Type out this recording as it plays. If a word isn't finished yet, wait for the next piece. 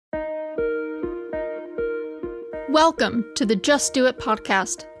Welcome to the Just Do It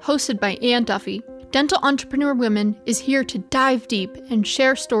podcast, hosted by Ann Duffy. Dental Entrepreneur Women is here to dive deep and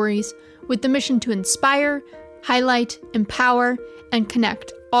share stories with the mission to inspire, highlight, empower, and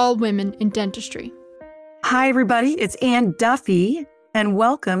connect all women in dentistry. Hi, everybody. It's Ann Duffy, and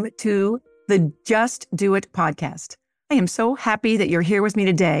welcome to the Just Do It podcast. I am so happy that you're here with me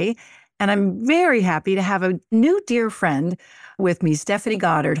today, and I'm very happy to have a new dear friend with me, Stephenie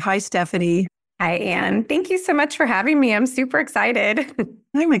Goddard. Hi, Stephenie. Hi, Ann. Thank you so much for having me. I'm super excited.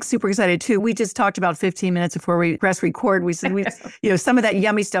 I'm super excited too. We just talked about 15 minutes before we press record. We said, some of that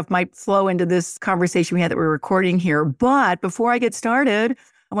yummy stuff might flow into this conversation we had that we're recording here. But before I get started,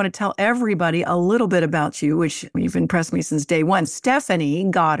 I want to tell everybody a little bit about you, which you've impressed me since day one. Stephenie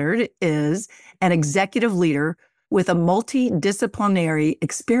Goddard is an executive leader with a multidisciplinary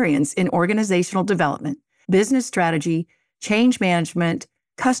experience in organizational development, business strategy, change management,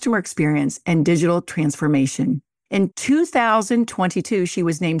 customer experience, and digital transformation. In 2022, she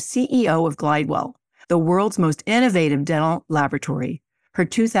was named CEO of Glidewell, the world's most innovative dental laboratory. Her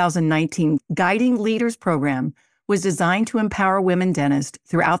 2019 Guiding Leaders program was designed to empower women dentists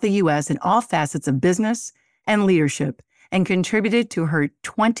throughout the U.S. in all facets of business and leadership, and contributed to her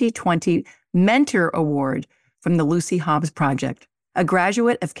 2020 Mentor Award from the Lucy Hobbs Project. A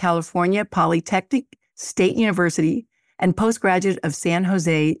graduate of California Polytechnic State University and postgraduate of San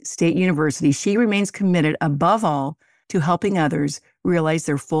Jose State University, she remains committed above all to helping others realize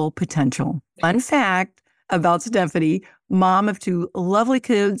their full potential. Fun fact about Stephenie: mom of two lovely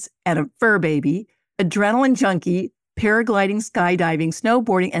kids and a fur baby, adrenaline junkie, paragliding, skydiving,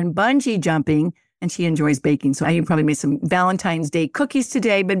 snowboarding, and bungee jumping, and she enjoys baking. So I probably made some Valentine's Day cookies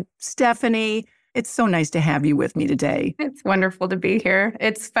today, but Stephenie, it's so nice to have you with me today. It's wonderful to be here.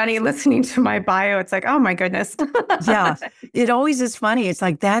 It's funny listening to my bio. It's like, oh my goodness. Yeah, it always is funny. It's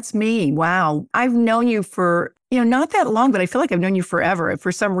like, that's me. Wow. I've known you for, not that long, but I feel like I've known you forever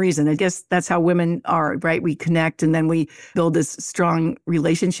for some reason. I guess that's how women are, right? We connect and then we build this strong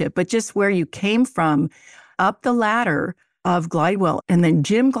relationship. But just where you came from up the ladder of Glidewell, and then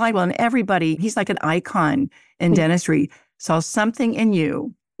Jim Glidewell and everybody, he's like an icon in dentistry, saw something in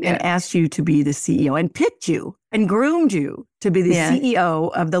you and asked you to be the CEO and picked you and groomed you to be the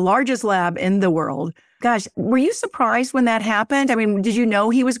CEO of the largest lab in the world. Gosh, were you surprised when that happened? I mean, did you know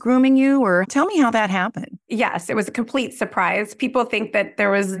he was grooming you, or tell me how that happened? Yes, it was a complete surprise. People think that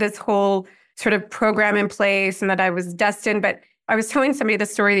there was this whole sort of program in place and that I was destined. But I was telling somebody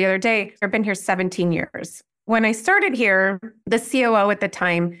this story the other day. I've been here 17 years. When I started here, the COO at the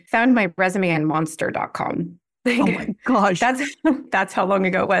time found my resume on monster.com. Oh my gosh. That's how long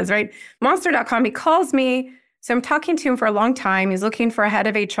ago it was, right? Monster.com, he calls me. So I'm talking to him for a long time. He's looking for a head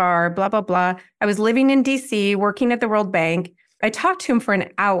of HR, blah, blah, blah. I was living in DC, working at the World Bank. I talked to him for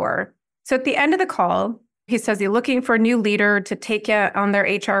an hour. So at the end of the call, he says he's looking for a new leader to take on their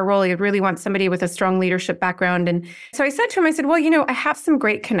HR role. He really wants somebody with a strong leadership background. And so I said to him, I said, well, I have some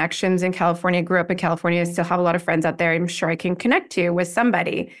great connections in California. I grew up in California. I still have a lot of friends out there. I'm sure I can connect you with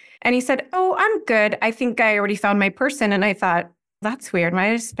somebody. And he said, oh, I'm good. I think I already found my person. And I thought, that's weird. Why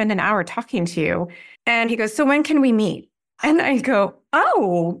did I spend an hour talking to you? And he goes, so when can we meet? And I go,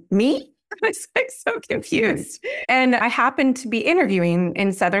 oh, meet? I was like so confused. And I happened to be interviewing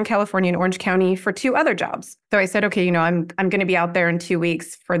in Southern California in Orange County for 2 other jobs. So I said, okay, I'm going to be out there in 2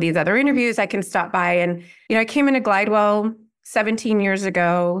 weeks for these other interviews. I can stop by. And, I came into Glidewell 17 years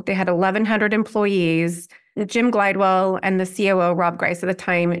ago. They had 1,100 employees. Jim Glidewell and the COO, Rob Grice at the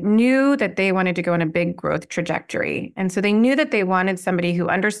time, knew that they wanted to go on a big growth trajectory. And so they knew that they wanted somebody who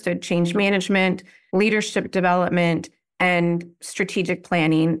understood change management, leadership development, and strategic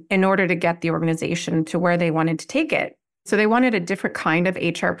planning in order to get the organization to where they wanted to take it. So they wanted a different kind of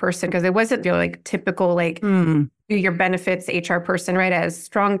HR person because it wasn't typical do your benefits HR person, right? As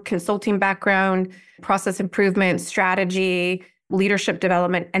strong consulting background, process improvement, strategy, leadership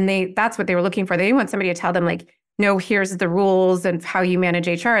development. And that's what they were looking for. They didn't want somebody to tell them no, here's the rules and how you manage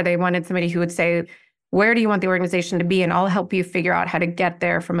HR. They wanted somebody who would say, where do you want the organization to be? And I'll help you figure out how to get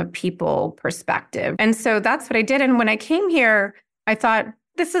there from a people perspective. And so that's what I did. And when I came here, I thought,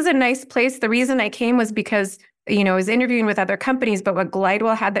 this is a nice place. The reason I came was because, I was interviewing with other companies, but what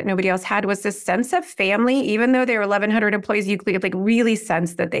Glidewell had that nobody else had was this sense of family. Even though they were 1,100 employees, you could really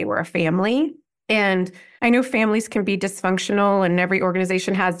sense that they were a family. And I know families can be dysfunctional and every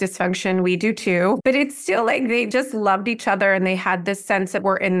organization has dysfunction. We do too. But it's still they just loved each other and they had this sense that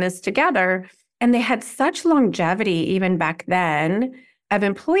we're in this together. And they had such longevity even back then of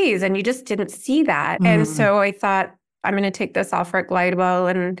employees, and you just didn't see that. And so I thought, I'm going to take this offer at Glidewell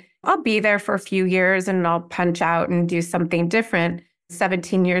and I'll be there for a few years and I'll punch out and do something different.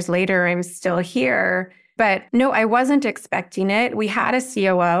 17 years later, I'm still here. But no, I wasn't expecting it. We had a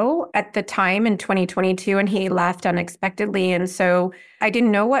COO at the time in 2022, and he left unexpectedly. And so I didn't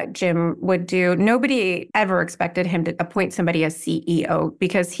know what Jim would do. Nobody ever expected him to appoint somebody as CEO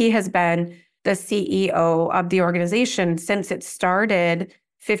because he has been the CEO of the organization since it started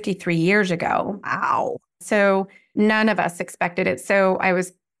 53 years ago. Wow. So none of us expected it. So I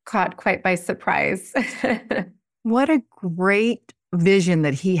was caught quite by surprise. What a great vision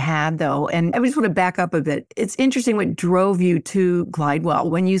that he had, though. And I just want to back up a bit. It's interesting what drove you to Glidewell.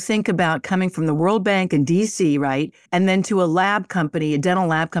 When you think about coming from the World Bank in DC, right? And then to a lab company, a dental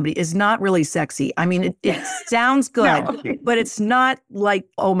lab company, is not really sexy. I mean, it sounds good, No. but it's not like,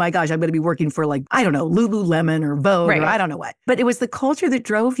 oh my gosh, I'm going to be working for like, I don't know, Lululemon or Vogue Right. or I don't know what. But it was the culture that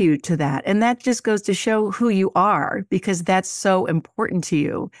drove you to that. And that just goes to show who you are because that's so important to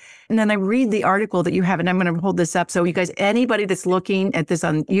you. And then I read the article that you have, and I'm going to hold this up. So you guys, anybody that's looking at this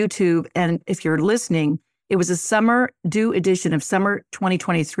on YouTube, and if you're listening, it was a summer due edition of summer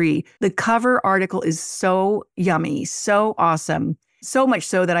 2023. The cover article is so yummy, so awesome. So much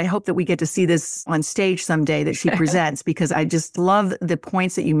so that I hope that we get to see this on stage someday that she presents, because I just love the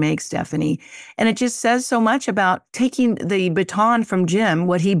points that you make, Stephenie. And it just says so much about taking the baton from Jim,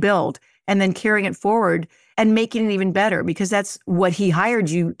 what he built, and then carrying it forward and making it even better, because that's what he hired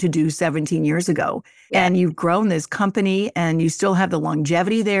you to do 17 years ago. Yeah. And you've grown this company and you still have the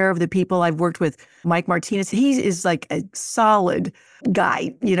longevity there of the people I've worked with. Mike Martinez, he is like a solid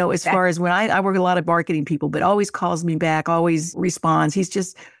guy, you know, as far as when I work with a lot of marketing people, but always calls me back, always responds.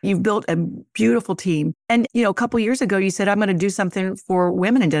 You've built a beautiful team. And, you know, a couple of years ago, you said, I'm going to do something for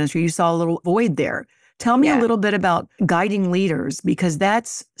women in dentistry. You saw a little void there. Tell me a little bit about guiding leaders, because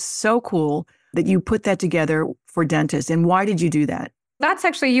that's so cool that you put that together for dentists. And why did you do that? That's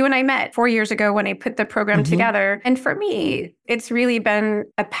actually, you and I met 4 years ago when I put the program together. And for me, it's really been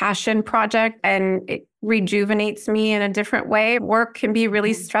a passion project and it rejuvenates me in a different way. Work can be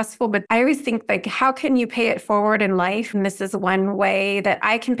really stressful, but I always think like, how can you pay it forward in life? And this is one way that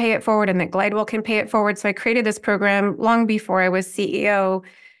I can pay it forward and that Glidewell can pay it forward. So I created this program long before I was CEO.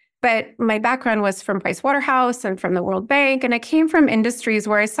 But my background was from Pricewaterhouse and from the World Bank. And I came from industries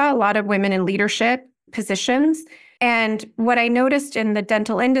where I saw a lot of women in leadership positions. And what I noticed in the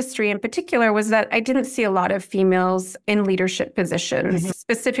dental industry in particular was that I didn't see a lot of females in leadership positions,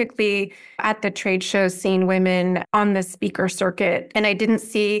 specifically at the trade shows, seeing women on the speaker circuit. And I didn't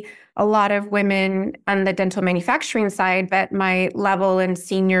see a lot of women on the dental manufacturing side at my level and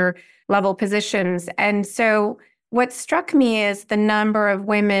senior level positions. And so what struck me is the number of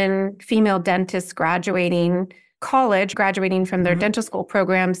women, female dentists graduating college, graduating from their dental school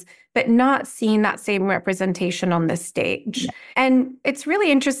programs, but not seeing that same representation on the stage. Yeah. And it's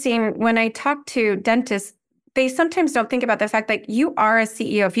really interesting when I talk to dentists, they sometimes don't think about the fact that you are a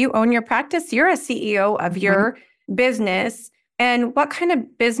CEO. If you own your practice, you're a CEO of your business. And what kind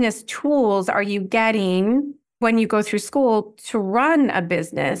of business tools are you getting when you go through school to run a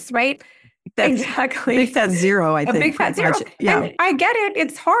business, right? Exactly. Big fat zero, I think. A big fat zero. Yeah. And I get it.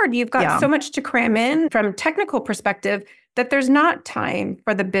 It's hard. You've got so much to cram in from technical perspective that there's not time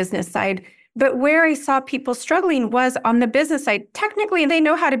for the business side. But where I saw people struggling was on the business side. Technically, they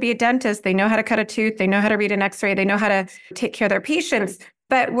know how to be a dentist. They know how to cut a tooth. They know how to read an x-ray. They know how to take care of their patients.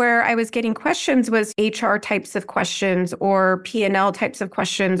 But where I was getting questions was HR types of questions or P&L types of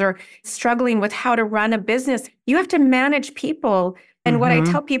questions, or struggling with how to run a business. You have to manage people. And what I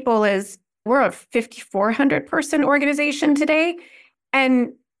tell people is, we're a 5,400 person organization today.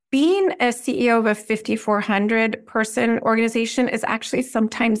 And being a CEO of a 5,400 person organization is actually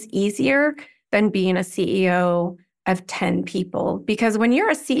sometimes easier than being a CEO of 10 people. Because when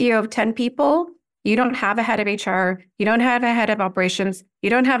you're a CEO of 10 people, you don't have a head of HR, you don't have a head of operations, you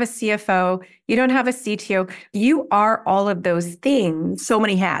don't have a CFO, you don't have a CTO. You are all of those things. So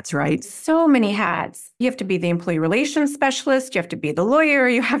many hats, right? So many hats. You have to be the employee relations specialist, you have to be the lawyer,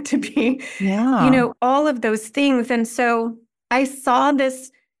 you have to be, all of those things. And so I saw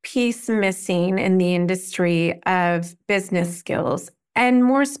this piece missing in the industry of business skills. And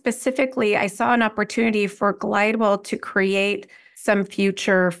more specifically, I saw an opportunity for Glidewell to create some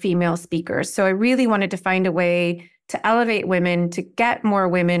future female speakers. So I really wanted to find a way to elevate women, to get more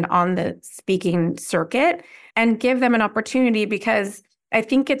women on the speaking circuit and give them an opportunity, because I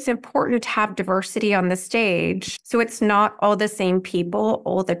think it's important to have diversity on the stage. So it's not all the same people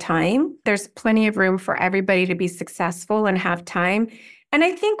all the time. There's plenty of room for everybody to be successful and have time. And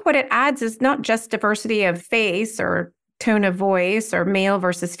I think what it adds is not just diversity of face or tone of voice or male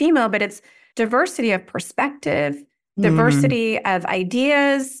versus female, but it's diversity of perspective, diversity of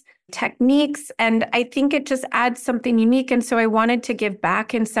ideas, techniques. And I think it just adds something unique. And so I wanted to give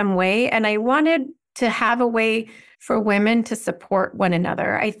back in some way. And I wanted to have a way for women to support one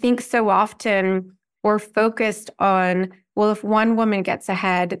another. I think so often we're focused on, well, if one woman gets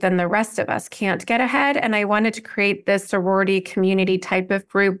ahead, then the rest of us can't get ahead. And I wanted to create this sorority community type of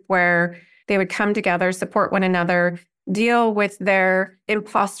group where they would come together, support one another, deal with their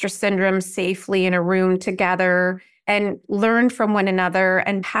imposter syndrome safely in a room together, and learn from one another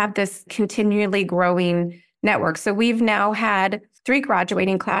and have this continually growing network. So we've now had 3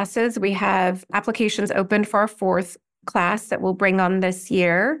 graduating classes. We have applications open for our 4th class that we'll bring on this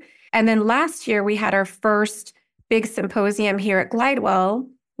year. And then last year, we had our first big symposium here at Glidewell,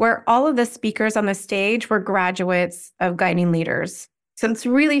 where all of the speakers on the stage were graduates of Guiding Leaders. So it's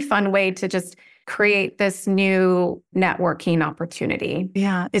a really fun way to just create this new networking opportunity.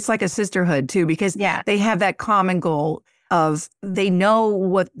 Yeah, it's like a sisterhood too, because they have that common goal of they know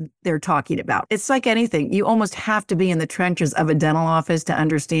what they're talking about. It's like anything. You almost have to be in the trenches of a dental office to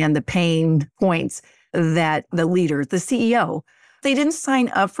understand the pain points that the leader, the CEO, they didn't sign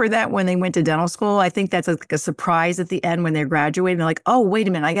up for that when they went to dental school. I think that's like a surprise at the end when they're graduating. They're like, oh, wait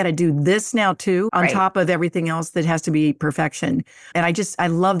a minute, I got to do this now too, on top of everything else that has to be perfection. And I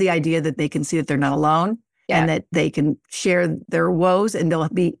love the idea that they can see that they're not alone and that they can share their woes and they'll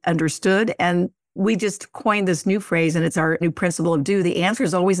be understood. And we just coined this new phrase, and it's our new principle of do. The answer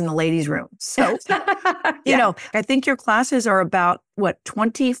is always in the ladies' room. So, you know, I think your classes are about, what,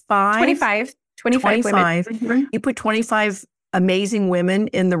 25? 25 women. Mm-hmm. You put 25 amazing women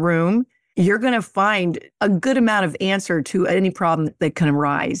in the room, you're going to find a good amount of answer to any problem that can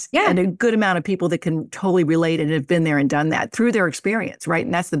arise. Yeah. And a good amount of people that can totally relate and have been there and done that through their experience, right?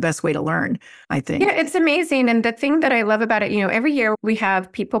 And that's the best way to learn, I think. Yeah, it's amazing. And the thing that I love about it, you know, every year we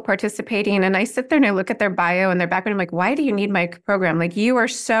have people participating and I sit there and I look at their bio and their background. I'm like, why do you need my program? Like, you are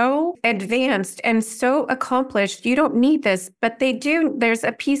so advanced and so accomplished. You don't need this, but they do. There's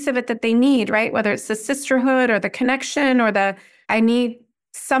a piece of it that they need, right? Whether it's the sisterhood or the connection or I need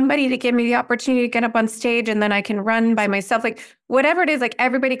somebody to give me the opportunity to get up on stage and then I can run by myself. Like, whatever it is, like,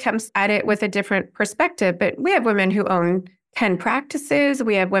 everybody comes at it with a different perspective. But we have women who own 10 practices.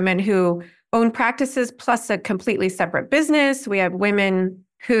 We have women who own practices plus a completely separate business. We have women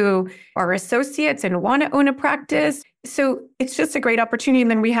who are associates and want to own a practice. So it's just a great opportunity.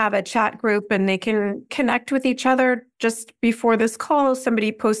 And then we have a chat group and they can connect with each other. Just before this call,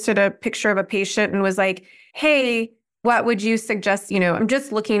 somebody posted a picture of a patient and was like, hey, what would you suggest? You know, I'm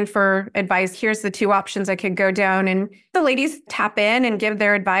just looking for advice. Here's the 2 options I could go down. And the ladies tap in and give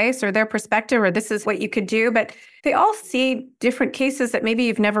their advice or their perspective, or this is what you could do. But they all see different cases that maybe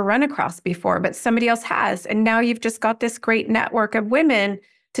you've never run across before, but somebody else has. And now you've just got this great network of women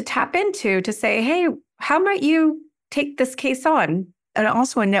to tap into to say, hey, how might you take this case on? And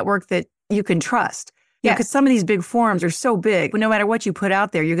also a network that you can trust. Yeah, because some of these big forums are so big, but no matter what you put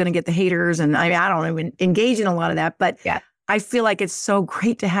out there, you're going to get the haters. And I don't even engage in a lot of that. But I feel like it's so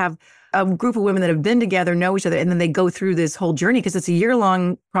great to have a group of women that have been together, know each other, and then they go through this whole journey because it's a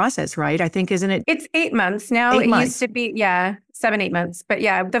year-long process, right? I think, isn't it? It's 8 months now. It used to be, 7-8 months. But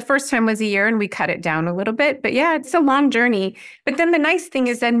the first time was a year and we cut it down a little bit. But it's a long journey. But then the nice thing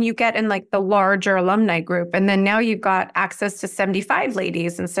is then you get in like the larger alumni group. And then now you've got access to 75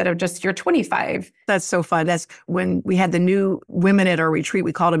 ladies instead of just your 25. That's so fun. That's when we had the new women at our retreat.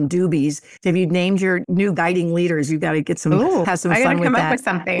 We called them doobies. If you named your new guiding leaders, you've got to get some, have some fun with that. Come up with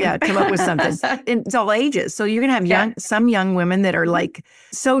something. Yeah, come up with something. And it's all ages. So you're going to have some young women that are like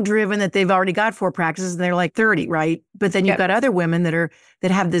so driven that they've already got 4 practices and they're like 30, right? But then you've got other women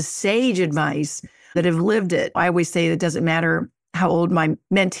that have this sage advice, that have lived it. I always say it doesn't matter how old my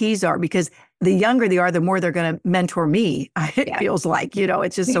mentees are, because the younger they are, the more they're going to mentor me. It feels like, you know,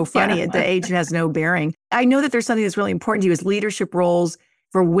 it's just so funny. The age has no bearing. I know that there's something that's really important to you is leadership roles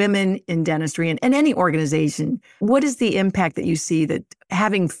for women in dentistry and any organization. What is the impact that you see that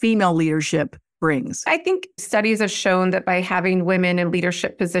having female leadership brings? I think studies have shown that by having women in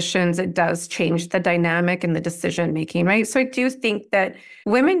leadership positions, it does change the dynamic and the decision making, right? So I do think that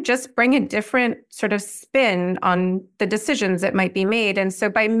women just bring a different sort of spin on the decisions that might be made. And so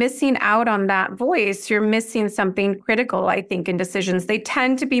by missing out on that voice, you're missing something critical, I think, in decisions. They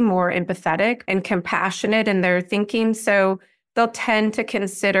tend to be more empathetic and compassionate in their thinking. So they'll tend to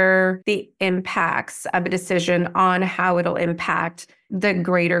consider the impacts of a decision on how it'll impact the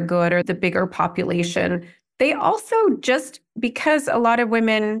greater good or the bigger population. They also just, because a lot of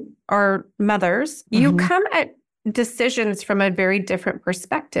women are mothers, you come at decisions from a very different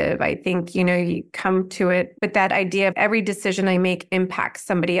perspective. I think, you know, you come to it with that idea of every decision I make impacts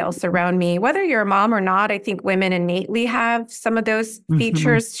somebody else around me. Whether you're a mom or not, I think women innately have some of those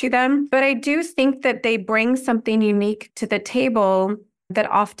features to them. But I do think that they bring something unique to the table that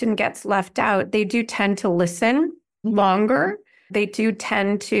often gets left out. They do tend to listen longer. They do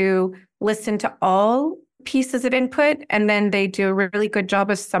tend to listen to all pieces of input, and then they do a really good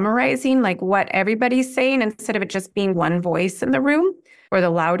job of summarizing like what everybody's saying instead of it just being one voice in the room or the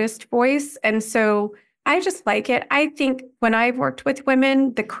loudest voice. And so I just like it. I think when I've worked with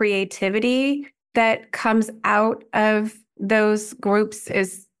women, the creativity that comes out of those groups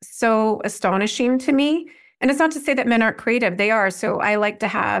is so astonishing to me. And it's not to say that men aren't creative. They are. So I like to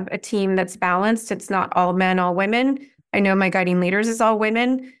have a team that's balanced. It's not all men, all women. I know my guiding leaders is all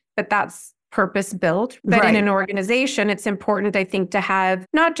women, but that's purpose built. But in an organization, it's important, I think, to have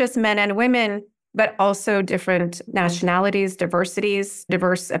not just men and women, but also different nationalities, diversities,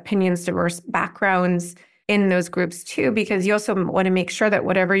 diverse opinions, diverse backgrounds in those groups too, because you also want to make sure that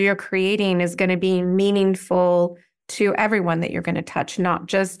whatever you're creating is going to be meaningful to everyone that you're going to touch, not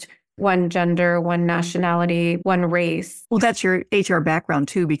just one gender, one nationality, one race. Well, that's your HR background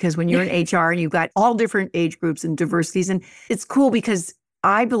too, because when you're in HR and you've got all different age groups and diversities, and it's cool because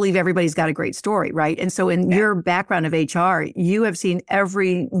I believe everybody's got a great story, right? And so in your background of HR, you have seen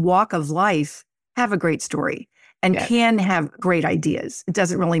every walk of life have a great story and can have great ideas. It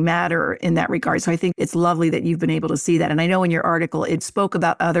doesn't really matter in that regard. So I think it's lovely that you've been able to see that. And I know in your article, it spoke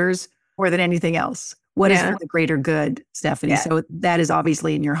about others more than anything else. What is for the greater good, Stephenie? So that is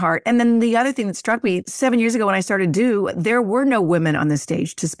obviously in your heart. And then the other thing that struck me 7 years ago when I started there were no women on the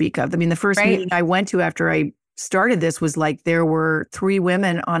stage to speak of. I mean, the first meeting I went to after I started this was like there were 3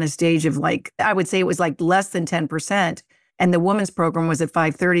 women on a stage of like, I would say it was like less than 10%. And the women's program was at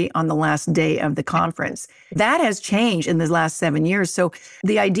 5:30 on the last day of the conference. That has changed in the last 7 years. So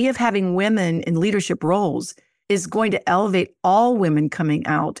the idea of having women in leadership roles is going to elevate all women coming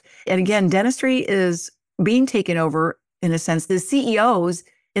out. And again, dentistry is being taken over in a sense. The CEOs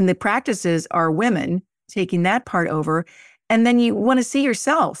in the practices are women taking that part over. And then you want to see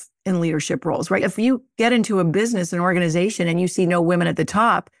yourself in leadership roles, right? If you get into a business, an organization, and you see no women at the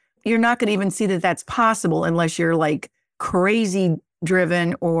top, you're not going to even see that that's possible unless you're like crazy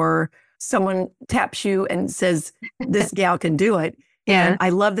driven or someone taps you and says, this gal can do it. And I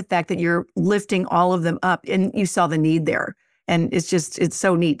love the fact that you're lifting all of them up and you saw the need there. And it's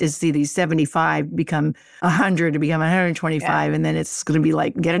so neat to see these 75 become 100 to become 125. And then it's going to be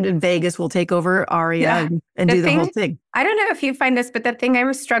like, get it in Vegas, we'll take over ARIA and do the whole thing. I don't know if you find this, but the thing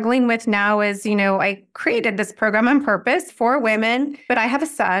I'm struggling with now is, I created this program on purpose for women, but I have a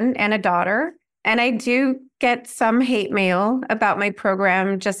son and a daughter. And I do get some hate mail about my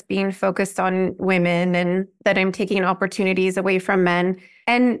program just being focused on women and that I'm taking opportunities away from men.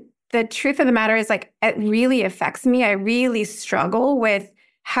 And the truth of the matter is like, it really affects me. I really struggle with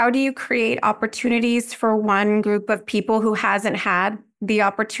how do you create opportunities for one group of people who hasn't had the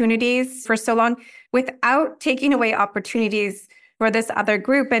opportunities for so long without taking away opportunities for this other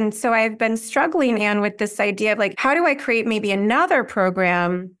group. And so I've been struggling, Anne, with this idea of like, how do I create maybe another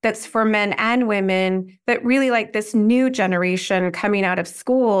program that's for men and women, but really like this new generation coming out of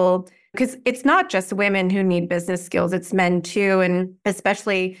school? Because it's not just women who need business skills, it's men too. And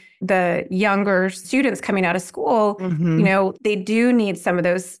especially the younger students coming out of school, they do need some of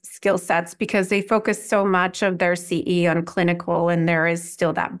those skill sets because they focus so much of their CE on clinical and there is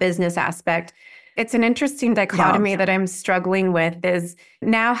still that business aspect. It's an interesting dichotomy that I'm struggling with is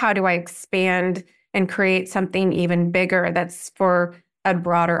now how do I expand and create something even bigger that's for a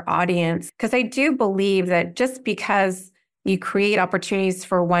broader audience? Because I do believe that just because you create opportunities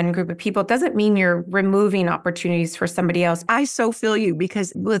for one group of people doesn't mean you're removing opportunities for somebody else. I so feel you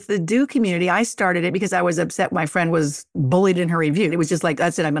because with the Do community, I started it because I was upset my friend was bullied in her review. It was just like,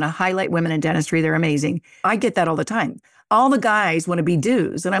 that's it. I'm going to highlight women in dentistry. They're amazing. I get that all the time. All the guys want to be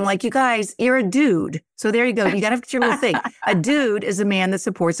dudes. And I'm like, you guys, you're a dude. So there you go. You got to get your little thing. A dude is a man that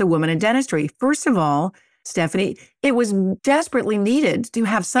supports a woman in dentistry. First of all, Stephenie, it was desperately needed to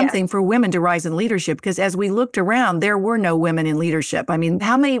have something for women to rise in leadership because as we looked around, there were no women in leadership. I mean,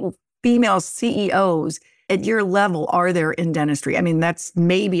 how many female CEOs at your level are there in dentistry? I mean, that's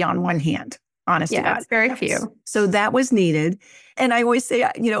maybe on one hand, honest to God. It's very few. So that was needed. And I always say,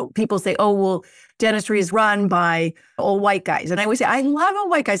 people say, oh, well, dentistry is run by old white guys. And I always say, I love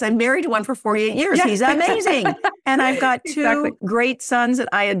old white guys. I'm married to one for 48 years. Yeah. He's amazing. And I've got two great sons that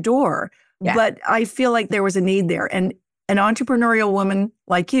I adore. Yeah. But I feel like there was a need there. And an entrepreneurial woman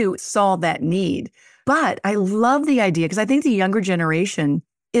like you saw that need. But I love the idea because I think the younger generation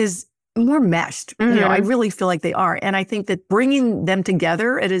is more meshed. Mm-hmm. I really feel like they are. And I think that bringing them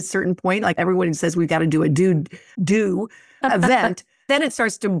together at a certain point, like everyone says, we've got to do a do event, then it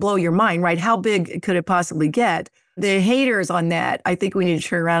starts to blow your mind, right? How big could it possibly get? The haters on that, I think we need to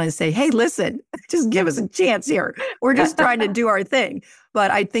turn around and say, hey, listen, just give us a chance here. We're just trying to do our thing.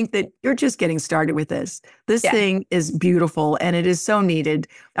 But I think that you're just getting started with this. This thing is beautiful and it is so needed.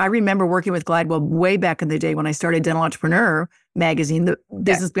 I remember working with Glidewell way back in the day when I started Dental Entrepreneur magazine, the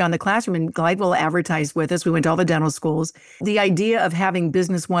Business Beyond the Classroom, and Glidewell advertised with us. We went to all the dental schools. The idea of having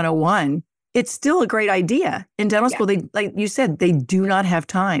Business 101, it's still a great idea. In dental school, they, like you said, they do not have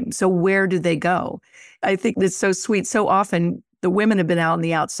time. So where do they go? I think that's so sweet. So often the women have been out on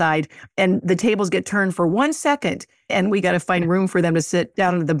the outside and the tables get turned for 1 second and we got to find room for them to sit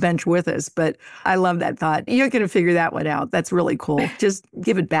down on the bench with us. But I love that thought. You're going to figure that one out. That's really cool. Just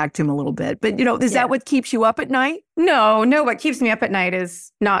give it back to them a little bit. But, is that what keeps you up at night? No. What keeps me up at night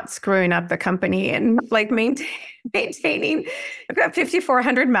is not screwing up the company and like maintaining. I've got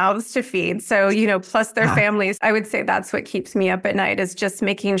 5,400 mouths to feed. So, plus their families. I would say that's what keeps me up at night is just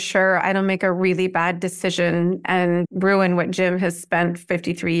making sure I don't make a really bad decision and ruin what Jim has spent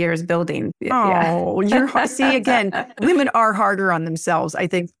 53 years building. Oh, see, again, women are harder on themselves, I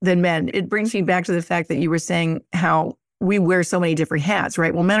think, than men. It brings me back to the fact that you were saying how we wear so many different hats,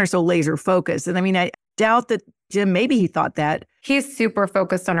 right? Well, men are so laser focused. And I mean, I doubt that Jim, maybe he thought that. He's super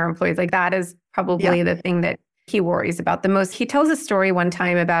focused on our employees. Like that is probably the thing that he worries about the most. He tells a story one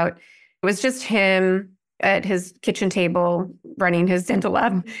time about, it was just him at his kitchen table running his dental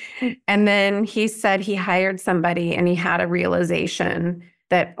lab. And then he said he hired somebody and he had a realization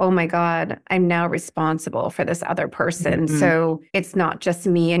that, oh my God, I'm now responsible for this other person. Mm-hmm. So it's not just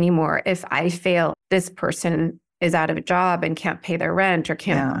me anymore. If I fail, this person is out of a job and can't pay their rent or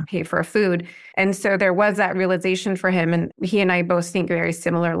can't pay for food. And so there was that realization for him. And he and I both think very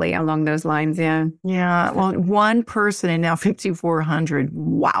similarly along those lines. Yeah. Yeah. Well, one person and now 5,400.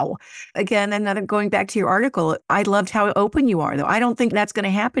 Wow. Again, another going back to your article, I loved how open you are, though. I don't think that's going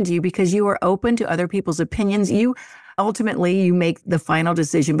to happen to you because you are open to other people's opinions. Ultimately, you make the final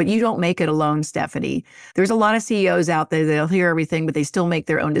decision, but you don't make it alone, Stephenie. There's a lot of CEOs out there, they'll hear everything, but they still make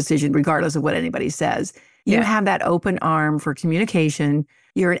their own decision regardless of what anybody says. You have that open arm for communication.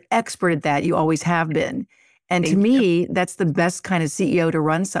 You're an expert at that. You always have been. And to me, that's the best kind of CEO to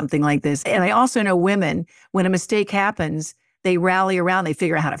run something like this. And I also know women, when a mistake happens, they rally around, they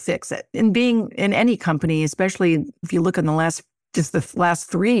figure out how to fix it. And being in any company, especially if you look in the last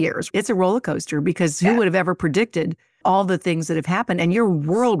 3 years, it's a roller coaster because who would have ever predicted all the things that have happened? And you're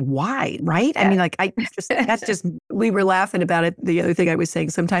worldwide, right? Yeah. I mean, we were laughing about it. The other thing I was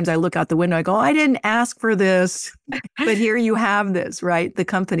saying, sometimes I look out the window, I go, I didn't ask for this, but here you have this, right? The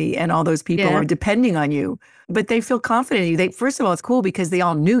company and all those people are depending on you, but they feel confident in you. First of all, it's cool because they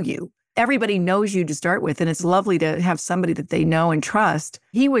all knew you. Everybody knows you to start with, and it's lovely to have somebody that they know and trust.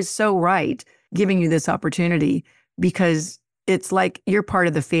 He was so right giving you this opportunity because it's like you're part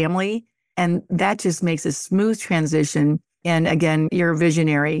of the family. And that just makes a smooth transition. And again, you're a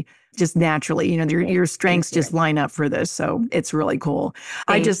visionary just naturally. Your strengths just line up for this. So it's really cool.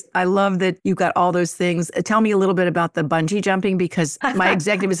 I love that you got all those things. Tell me a little bit about the bungee jumping because my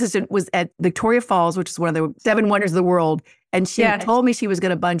executive assistant was at Victoria Falls, which is one of the 7 wonders of the world. And she told me she was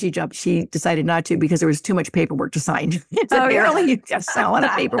going to bungee jump. She decided not to because there was too much paperwork to sign. Apparently, you just saw a lot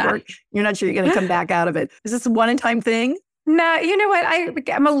of paperwork. You're not sure you're going to come back out of it. Is this a one-time thing? No, you know what?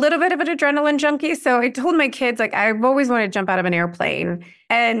 I'm a little bit of an adrenaline junkie. So I told my kids, I've always wanted to jump out of an airplane.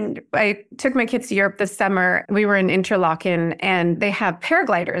 And I took my kids to Europe this summer. We were in Interlaken and they have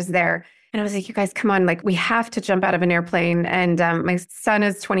paragliders there. And I was like, you guys, come on, we have to jump out of an airplane. And my son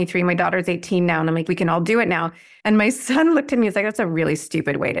is 23, my daughter's 18 now. And I'm like, we can all do it now. And my son looked at me, he's like, that's a really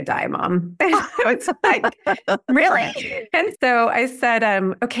stupid way to die, Mom. It's like, really? And so I said,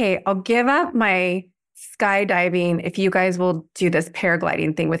 okay, I'll give up my skydiving if you guys will do this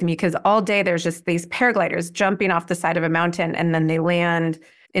paragliding thing with me, because all day there's just these paragliders jumping off the side of a mountain and then they land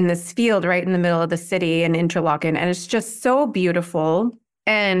in this field right in the middle of the city in Interlaken. And it's just so beautiful.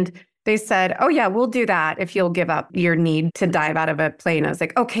 And they said, oh yeah, we'll do that if you'll give up your need to dive out of a plane. I was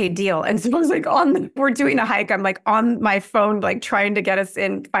like, okay, deal. And so I was we're doing a hike. I'm on my phone, trying to get us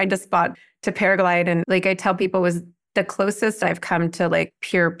in, find a spot to paraglide. And I tell people was the closest I've come to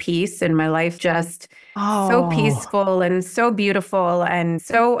pure peace in my life, just so peaceful and so beautiful and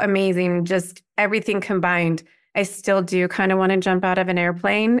so amazing, just everything combined. I still do kind of want to jump out of an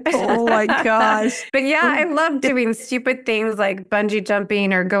airplane. Oh my gosh. But yeah, I love doing stupid things like bungee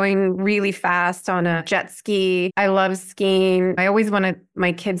jumping or going really fast on a jet ski. I love skiing. I always wanted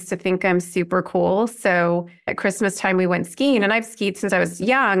my kids to think I'm super cool. So at Christmas time, we went skiing and I've skied since I was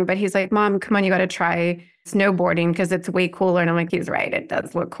young, but he's like, Mom, come on, you got to try snowboarding because it's way cooler. And I'm like, he's right. It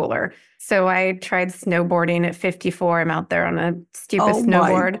does look cooler. So I tried snowboarding at 54. I'm out there on a stupid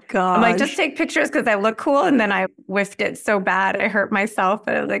snowboard. I'm like, just take pictures because I look cool. And then I whiffed it so bad. I hurt myself.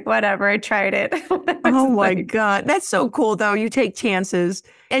 But I was like, whatever, I tried it. Oh my God. That's so cool though. You take chances.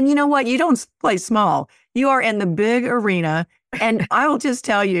 And you know what? You don't play small. You are in the big arena. And I will just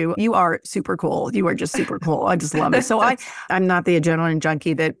tell you, you are super cool. You are just super cool. I just love it. So I'm not the adrenaline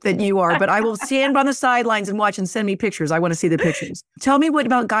junkie that you are, but I will stand on the sidelines and watch and send me pictures. I want to see the pictures. Tell me what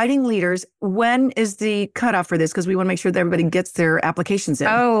about guiding leaders? When is the cutoff for this? Because we want to make sure that everybody gets their applications in.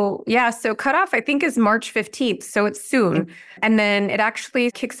 Oh, yeah. So cutoff, I think, is March 15th. So it's soon. And then it actually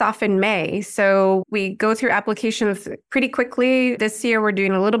kicks off in May. So we go through applications pretty quickly. This year, we're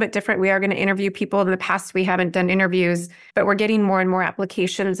doing a little bit different. We are going to interview people. In the past, we haven't done interviews, but we're getting more and more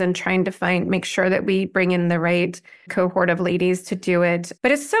applications and trying to make sure that we bring in the right cohort of ladies to do it.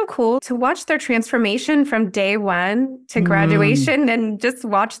 But it's so cool to watch their transformation from day one to graduation and just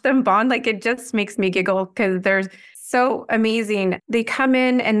watch them bond. Like, it just makes me giggle because they're so amazing. They come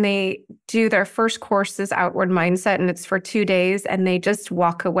in and they do their first course is Outward Mindset, and it's for 2 days, and they just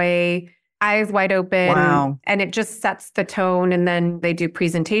walk away eyes wide open. Wow. And it just sets the tone. And then they do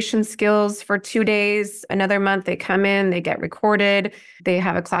presentation skills for 2 days. Another month, they come in, they get recorded. They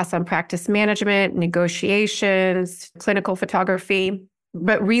have a class on practice management, negotiations, clinical photography,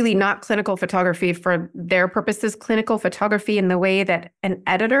 but really not clinical photography for their purposes, clinical photography in the way that an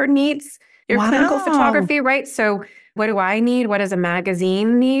editor needs your clinical photography, right? So what do I need? What does a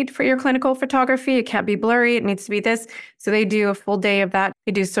magazine need for your clinical photography? It can't be blurry. It needs to be this. So they do a full day of that.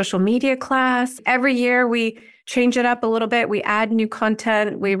 They do social media class. Every year we change it up a little bit. We add new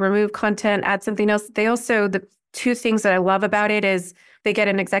content. We remove content, add something else. They also, the two things that I love about it is they get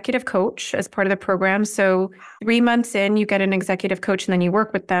an executive coach as part of the program. So 3 months in, you get an executive coach, and then you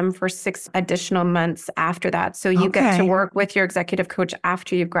work with them for 6 additional months after that. So you get to work with your executive coach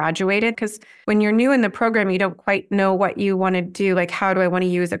after you've graduated. Because when you're new in the program, you don't quite know what you want to do. Like, how do I want to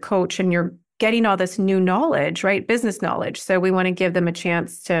use a coach? And you're getting all this new knowledge, right? Business knowledge. So we want to give them a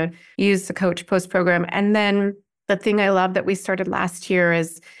chance to use the coach post-program. And then the thing I love that we started last year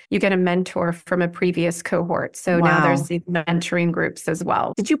is you get a mentor from a previous cohort. So now there's these mentoring groups as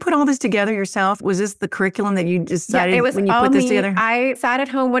well. Did you put all this together yourself? Was this the curriculum that you decided it was when you put this together? I sat at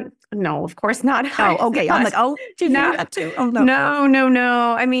home no, of course not. Oh, okay. I'm like, did you do that too? Oh, no.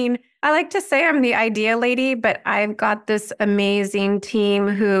 No. I mean, I like to say I'm the idea lady, but I've got this amazing team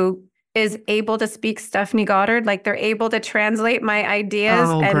who is able to speak Stephenie Goddard. Like, they're able to translate my ideas,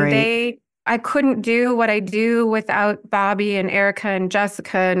 and I couldn't do what I do without Bobby and Erica and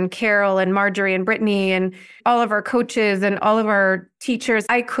Jessica and Carol and Marjorie and Brittany and all of our coaches and all of our teachers.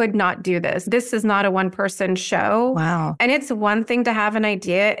 I could not do this. This is not a one-person show. Wow. And it's one thing to have an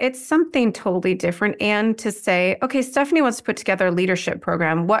idea. It's something totally different. And to say, okay, Stephenie wants to put together a leadership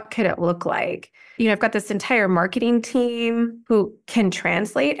program. What could it look like? You know, I've got this entire marketing team who can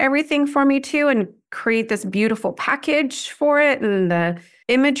translate everything for me too and create this beautiful package for it and the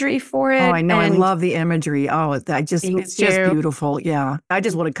imagery for it. Oh, I know. I love the imagery. Oh, it's just beautiful. Yeah. I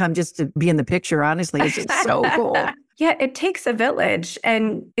just want to come just to be in the picture. Honestly, it's just so cool. Yeah. It takes a village.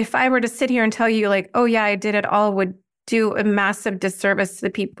 And if I were to sit here and tell you like, oh yeah, I did it all, would do a massive disservice to the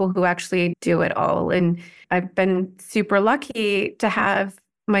people who actually do it all. And I've been super lucky to have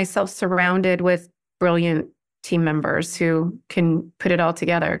myself surrounded with brilliant team members who can put it all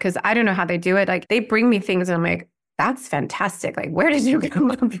together. Because I don't know how they do it. Like, they bring me things and I'm like, that's fantastic. Like, where did you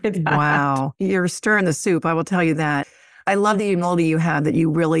come up with that? Wow. You're stirring the soup. I will tell you that. I love the humility you have, that you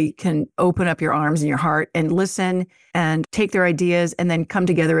really can open up your arms and your heart and listen and take their ideas and then come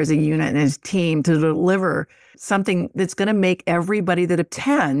together as a unit and as a team to deliver something that's going to make everybody that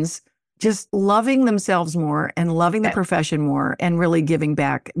attends just loving themselves more and loving the profession more and really giving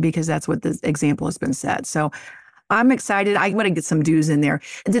back, because that's what the example has been set. So I'm excited. I want to get some dues in there.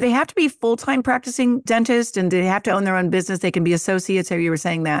 Do they have to be full-time practicing dentists, and do they have to own their own business? They can be associates. Or you were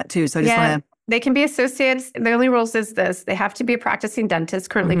saying that too. So I just want to. They can be associates. The only rules is this: they have to be a practicing dentist,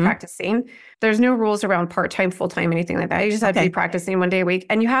 currently practicing. There's no rules around part-time, full-time, anything like that. You just have to be practicing 1 day a week,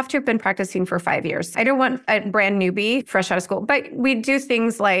 and you have to have been practicing for 5 years. I don't want a brand newbie fresh out of school, but we do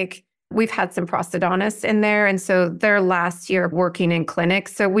things like, we've had some prosthodontists in there. And so their last year working in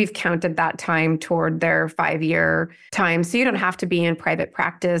clinics. So we've counted that time toward their 5-year time. So you don't have to be in private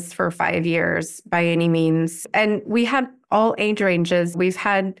practice for 5 years by any means. And we had all age ranges. We've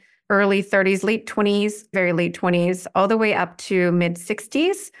had early 30s, late 20s, very late 20s, all the way up to mid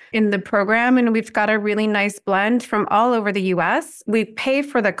 60s in the program. And we've got a really nice blend from all over the US. We pay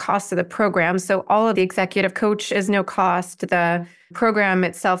for the cost of the program. So all of the executive coach is no cost. The program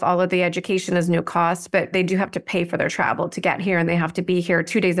itself, all of the education is no cost, but they do have to pay for their travel to get here, and they have to be here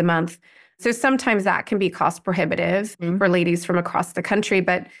 2 days a month. So sometimes that can be cost prohibitive for ladies from across the country.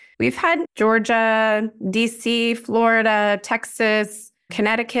 But we've had Georgia, DC, Florida, Texas,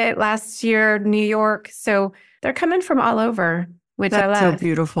 Connecticut last year, New York. So they're coming from all over, which I love. That's so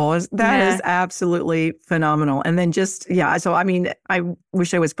beautiful. That is absolutely phenomenal. And then so I mean, I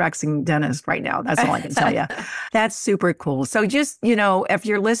wish I was practicing dentist right now. That's all I can tell you. That's super cool. So just, if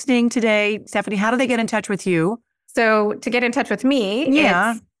you're listening today, Stephenie, how do they get in touch with you? So to get in touch with me,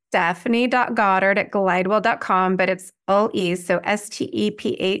 it's Stephenie.Goddard@glidewell.com, but it's all E's. So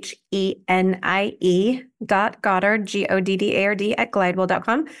STEPHENIE.Goddard, GODDARD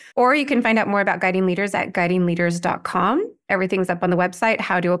 @glidewell.com. Or you can find out more about Guiding Leaders at guidingleaders.com. Everything's up on the website,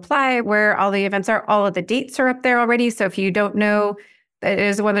 how to apply, where all the events are. All of the dates are up there already. So if you don't know, that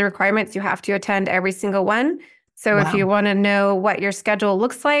is one of the requirements. You have to attend every single one. So if you want to know what your schedule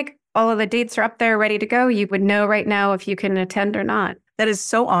looks like, all of the dates are up there ready to go. You would know right now if you can attend or not. That is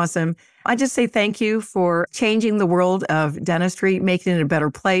so awesome. I just say thank you for changing the world of dentistry, making it a better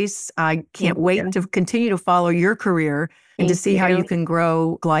place. I can't wait to continue to follow your career and to see how you can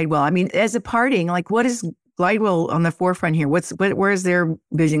grow Glidewell. I mean, as a parting, what is Glidewell on the forefront here? Where is their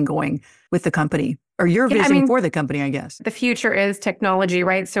vision going with the company? Or your vision for the company, I guess. The future is technology,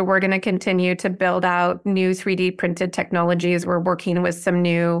 right? So we're going to continue to build out new 3D printed technologies. We're working with some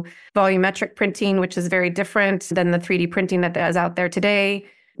new volumetric printing, which is very different than the 3D printing that is out there today.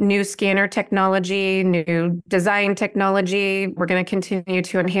 New scanner technology, new design technology. We're going to continue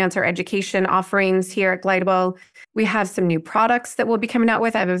to enhance our education offerings here at Glidewell. We have some new products that we'll be coming out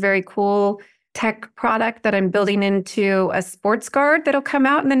with. I have a very cool tech product that I'm building into a sports guard that'll come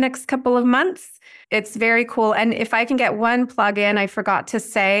out in the next couple of months. It's very cool. And if I can get one plug in, I forgot to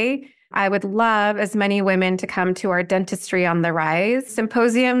say, I would love as many women to come to our Dentistry on the Rise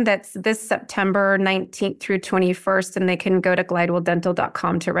symposium that's this September 19th through 21st, and they can go to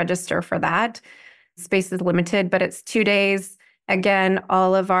glidewelldental.com to register for that. Space is limited, but it's 2 days. Again,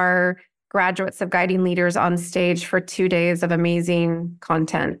 all of our graduates of Guiding Leaders on stage for 2 days of amazing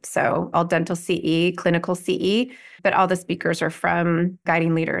content. So all dental CE, clinical CE, but all the speakers are from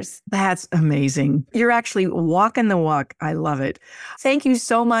Guiding Leaders. That's amazing. You're actually walking the walk. I love it. Thank you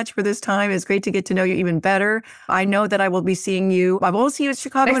so much for this time. It's great to get to know you even better. I know that I will be seeing you. I will see you at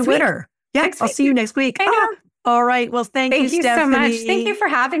Chicago in winter. Yeah, I'll see you next week. I know. All right. Well, thank you, Stephenie. So much. Thank you for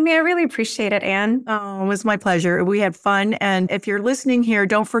having me. I really appreciate it, Anne. Oh, it was my pleasure. We had fun. And if you're listening here,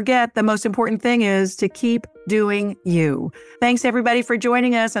 don't forget the most important thing is to keep doing you. Thanks, everybody, for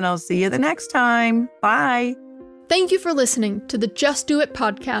joining us, and I'll see you the next time. Bye. Thank you for listening to the Just Do It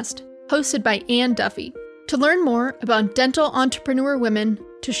podcast, hosted by Anne Duffy. To learn more about dental entrepreneur women,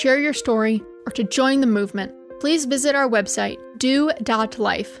 to share your story, or to join the movement, please visit our website,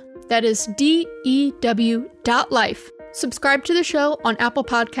 do.life. That is DEW.life. Subscribe to the show on Apple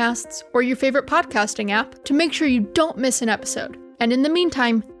Podcasts or your favorite podcasting app to make sure you don't miss an episode. And in the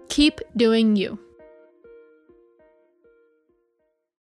meantime, keep doing you.